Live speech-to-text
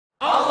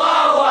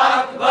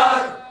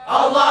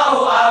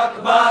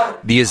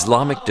The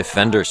Islamic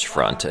Defenders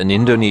Front, an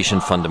Indonesian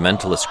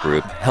fundamentalist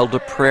group, held a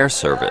prayer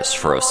service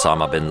for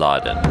Osama bin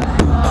Laden.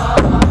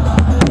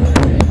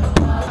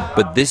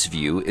 But this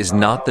view is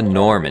not the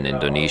norm in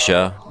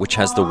Indonesia, which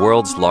has the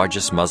world's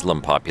largest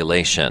Muslim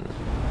population.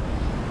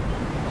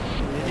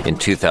 In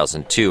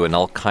 2002, an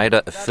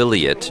al-Qaida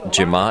affiliate,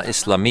 Jemaah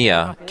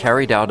Islamiyah,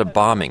 carried out a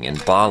bombing in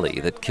Bali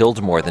that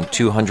killed more than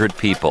 200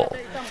 people.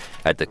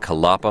 At the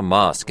Kelapa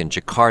Mosque in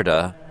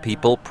Jakarta,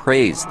 people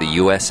praised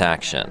the U.S.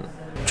 action.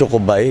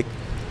 Cukup baik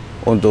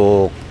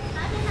untuk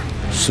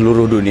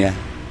seluruh dunia.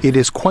 It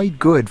is quite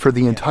good for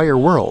the entire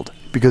world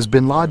because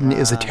bin Laden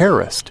is a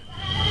terrorist.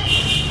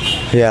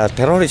 Ya,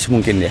 teroris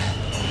mungkin ya.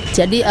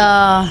 Jadi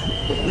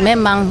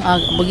memang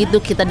begitu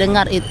kita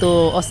dengar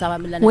itu Osama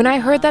bin Laden. When I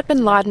heard that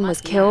bin Laden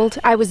was killed,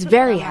 I was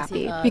very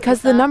happy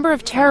because the number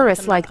of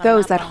terrorists like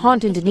those that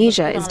haunt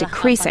Indonesia is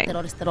decreasing.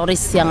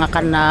 Teroris yang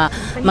akan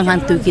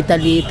menghantui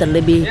kita di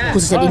terlebih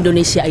khususnya di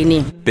Indonesia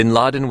ini. Bin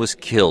Laden was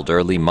killed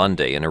early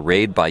Monday in a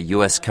raid by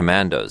U.S.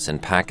 commandos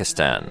in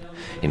Pakistan.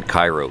 In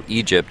Cairo,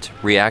 Egypt,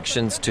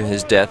 reactions to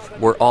his death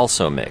were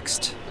also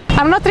mixed.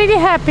 I'm not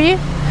really happy,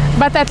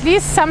 but at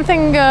least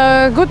something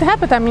good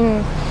happened. I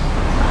mean,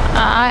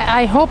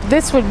 I hope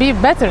this will be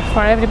better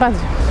for everybody.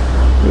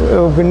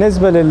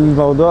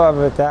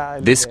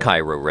 This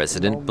Cairo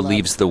resident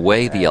believes the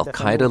way the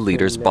al-Qaida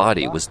leader's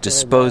body was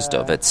disposed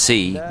of at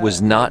sea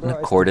was not in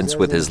accordance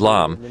with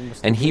Islam,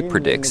 and he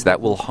predicts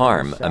that will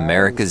harm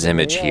America's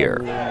image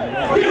here.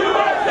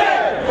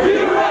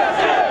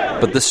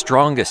 But the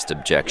strongest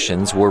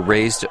objections were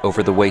raised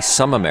over the way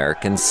some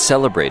Americans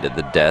celebrated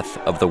the death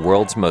of the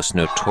world's most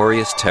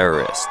notorious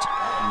terrorist.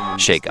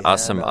 Sheikh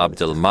Asam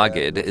Abdul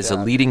Magid is a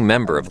leading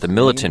member of the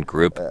militant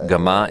group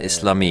Jemaah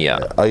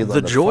Islamiyah.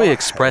 The joy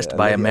expressed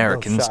by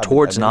Americans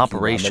towards an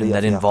operation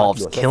that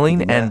involves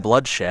killing and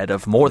bloodshed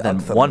of more than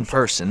one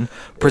person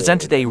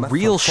presented a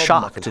real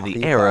shock to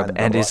the Arab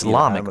and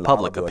Islamic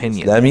public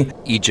opinion.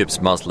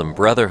 Egypt's Muslim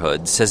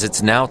Brotherhood says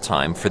it's now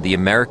time for the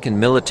American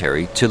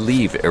military to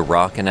leave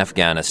Iraq and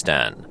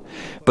Afghanistan.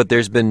 But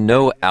there's been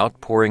no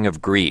outpouring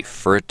of grief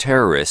for a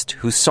terrorist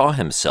who saw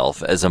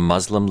himself as a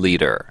Muslim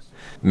leader.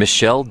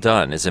 Michelle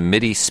Dunn is a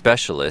Mideast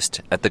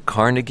specialist at the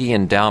Carnegie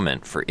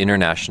Endowment for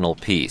International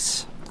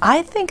Peace.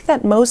 I think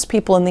that most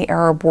people in the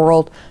Arab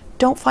world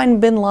don't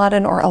find bin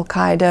Laden or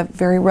al-Qaeda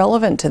very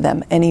relevant to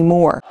them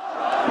anymore.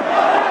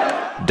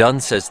 Dunn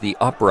says the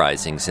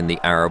uprisings in the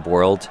Arab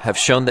world have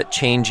shown that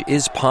change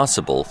is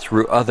possible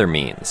through other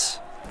means.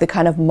 The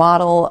kind of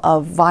model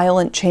of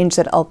violent change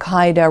that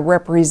al-Qaeda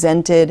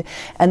represented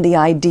and the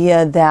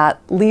idea that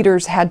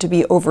leaders had to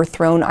be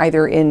overthrown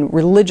either in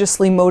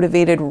religiously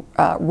motivated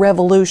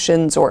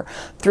revolutions or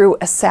through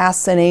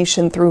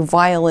assassination, through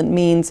violent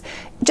means,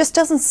 just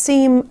doesn't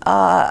seem,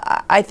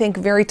 I think,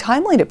 very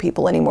timely to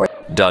people anymore.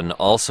 Dunn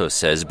also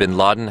says bin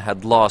Laden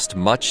had lost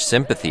much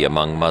sympathy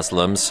among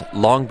Muslims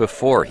long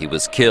before he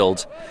was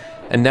killed,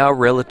 and now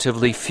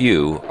relatively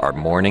few are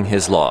mourning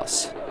his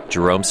loss.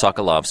 Jerome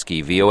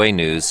Sokolovsky, VOA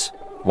News,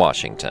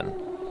 Washington.